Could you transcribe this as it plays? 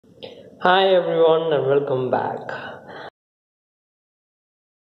Hi everyone and welcome back.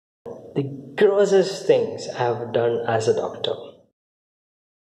 The grossest things I have done as a doctor.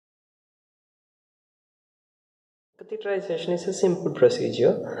 Catheterization is a simple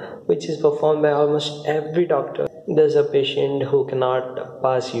procedure which is performed by almost every doctor. There's a patient who cannot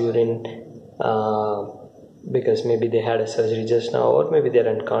pass urine because maybe they had a surgery just now or maybe they're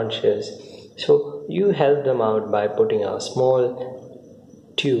unconscious. So you help them out by putting a small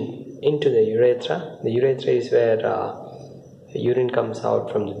tube into the urethra. The urethra is where urine comes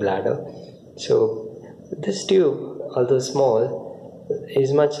out from the bladder. So this tube, although small,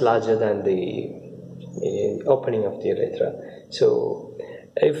 is much larger than the opening of the urethra. So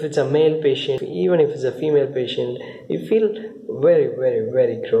if it's a male patient, even if it's a female patient, you feel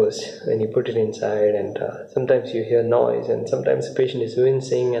very gross when you put it inside, and sometimes you hear noise, and sometimes the patient is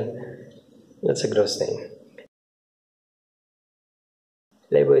wincing, and that's a gross thing.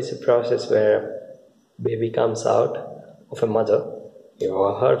 Labor is a process where baby comes out of a mother. You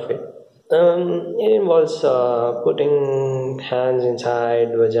have heard it. It involves putting hands inside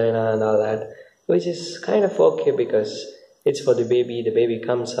vagina and all that, which is kind of okay because it's for the baby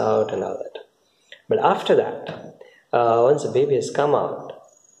comes out and all that. But after that, once the baby has come out,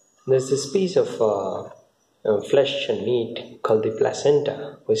 there's this piece of flesh and meat called the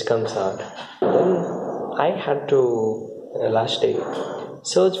placenta which comes out. Then I had to, last day,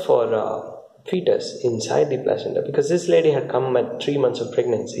 search for fetus inside the placenta because this lady had come at 3 months of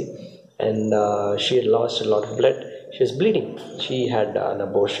pregnancy and she had lost a lot of blood. She was bleeding. She had an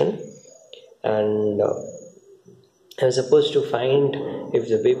abortion, and I was supposed to find if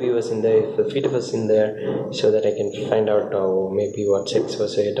the baby was in there, if the fetus was in there, so that I can find out maybe what sex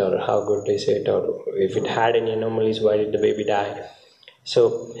was it, or how good is it, or if it had any anomalies, why did the baby die.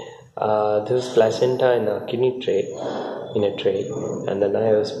 So there was placenta in a kidney tray, and then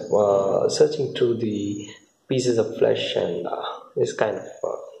I was searching through the pieces of flesh, and this kind of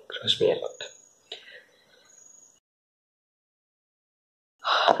grossed me out.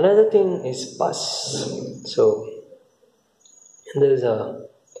 Another thing is pus. So there's a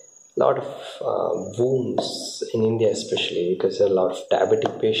lot of wounds in India, especially because there are a lot of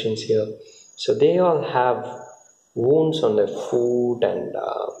diabetic patients here. So they all have wounds on their foot and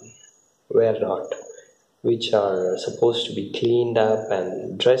where not, which are supposed to be cleaned up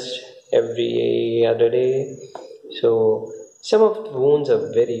and dressed every other day. So some of the wounds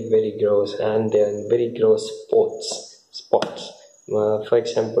are very gross, and they're in very gross spots. For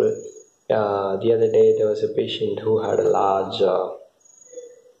example, the other day there was a patient who had a large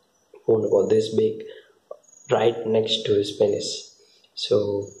wound about this big right next to his penis,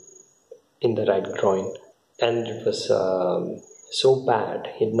 so in the right groin, and it was so bad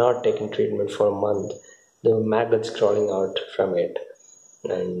he'd not taken treatment for a month. There were maggots crawling out from it,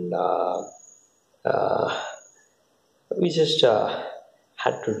 and we just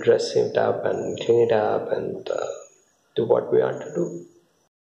had to dress it up and clean it up and do what we had to do.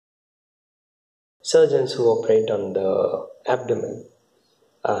 Surgeons who operate on the abdomen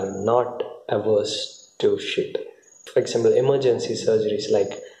are not averse to shit. For example, emergency surgeries,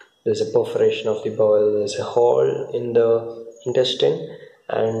 like there's a perforation of the bowel, there's a hole in the intestine,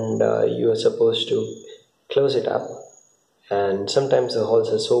 and you are supposed to close it up. And sometimes the holes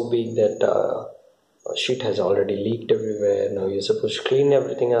are so big that shit has already leaked everywhere. Now you're supposed to clean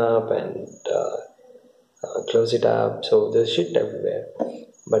everything up and close it up, so there's shit everywhere.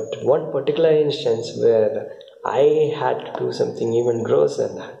 But one particular instance where I had to do something even grosser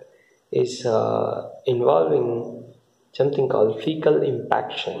than that is involving something called fecal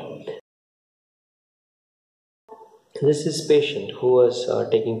impaction. This is a patient who was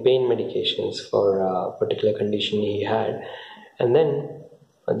taking pain medications for a particular condition he had, and then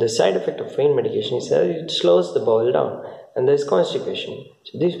the side effect of pain medication is that it slows the bowel down, and there is constipation.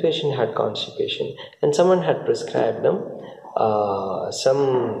 So this patient had constipation, and someone had prescribed them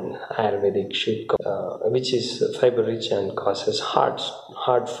some Ayurvedic shit which is fiber rich and causes hard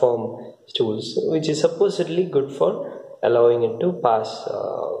firm stools, which is supposedly good for allowing it to pass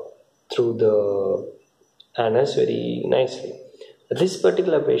through the anus very nicely. This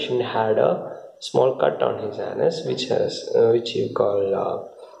particular patient had a small cut on his anus, which you call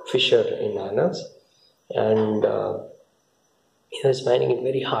fissure in anus, and he was finding it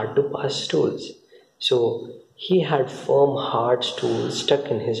very hard to pass stools. So he had firm hard stools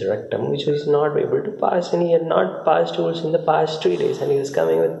stuck in his rectum, which was not able to pass, and he had not passed stools in the past 3 days, and he was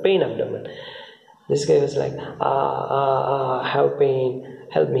coming with pain abdomen. This guy was like, I have pain,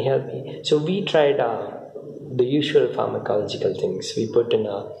 help me. So we tried the usual pharmacological things. We put in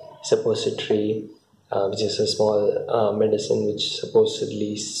a suppository, which is a small medicine which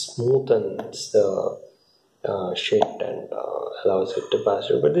supposedly smoothens the shit and allows it to pass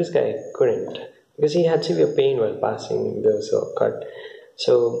through. But this guy couldn't because he had severe pain while passing. There was a cut.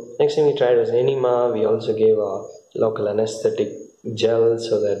 So next thing we tried was enema. We also gave a local anesthetic gel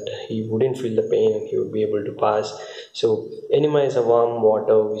so that he wouldn't feel the pain and he would be able to pass. So enema is a warm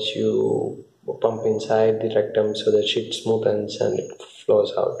water which you pump inside the rectum so that shit smoothens and it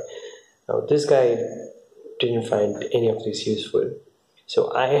flows out. Now this guy didn't find any of this useful.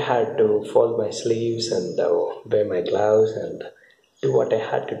 So I had to fold my sleeves and wear my gloves and do what I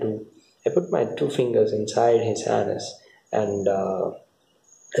had to do. I put my 2 fingers inside his anus and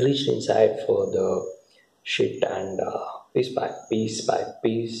reached inside for the shit and piece by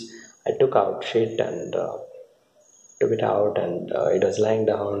piece, I took out shit and took it out and it was lying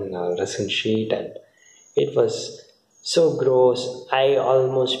down in a resin sheet and it was so gross. I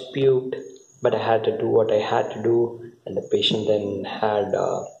almost puked, but I had to do what I had to do. And the patient then had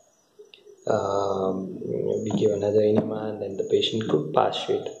we gave another enema, and then the patient could pass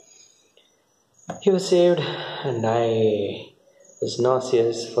shit. He was saved, and I was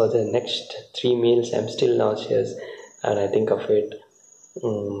nauseous for the next 3 meals. I'm still nauseous, and I think of it.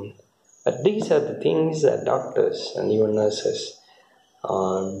 But these are the things that doctors and even nurses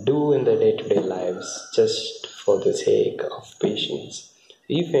do in their day-to-day lives just for the sake of patients.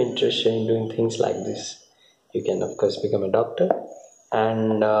 If you're interested in doing things like this, you can of course become a doctor.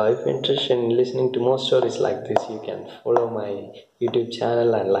 And if you're interested in listening to more stories like this, you can follow my YouTube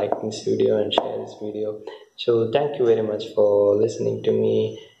channel and like this video and share this video. So thank you very much for listening to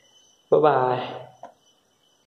me. Bye bye.